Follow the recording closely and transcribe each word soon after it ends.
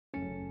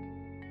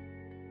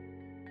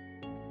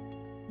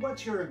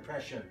What's your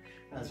impression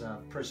as a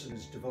person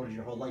who's devoted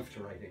your whole life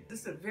to writing? This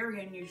is a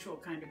very unusual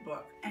kind of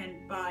book,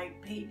 and by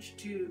page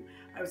 2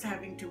 I was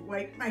having to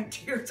wipe my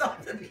tears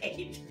off the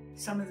page.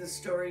 Some of the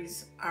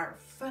stories are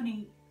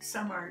funny,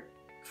 some are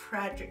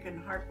tragic and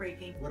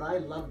heartbreaking. What I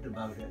loved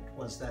about it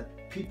was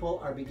that people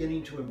are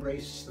beginning to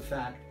embrace the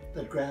fact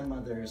that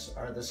grandmothers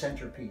are the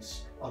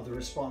centerpiece of the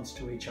response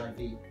to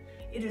HIV.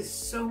 It is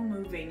so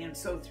moving and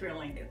so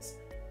thrilling. It's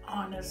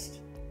honest,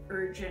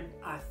 urgent,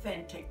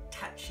 authentic,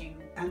 touching.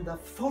 And the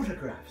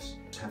photographs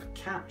have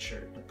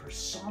captured the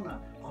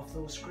persona of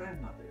those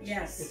grandmothers.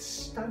 Yes. It's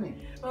stunning.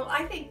 Well,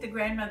 I think the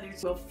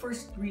grandmothers will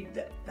first read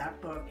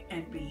that book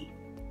and be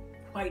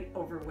quite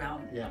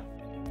overwhelmed. Yeah.